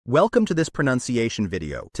Welcome to this pronunciation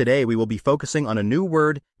video. Today we will be focusing on a new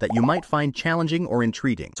word that you might find challenging or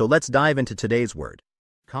intriguing. So let's dive into today's word.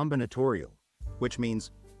 Combinatorial, which means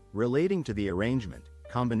relating to the arrangement,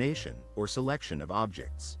 combination, or selection of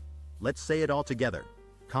objects. Let's say it all together.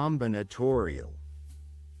 Combinatorial.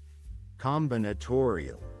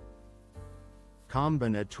 Combinatorial.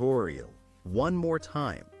 Combinatorial. One more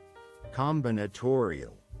time.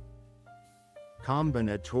 Combinatorial.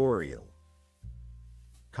 Combinatorial.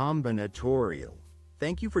 Combinatorial.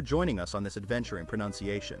 Thank you for joining us on this adventure in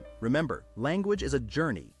pronunciation. Remember, language is a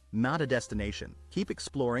journey, not a destination. Keep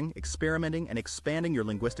exploring, experimenting, and expanding your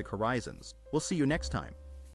linguistic horizons. We'll see you next time.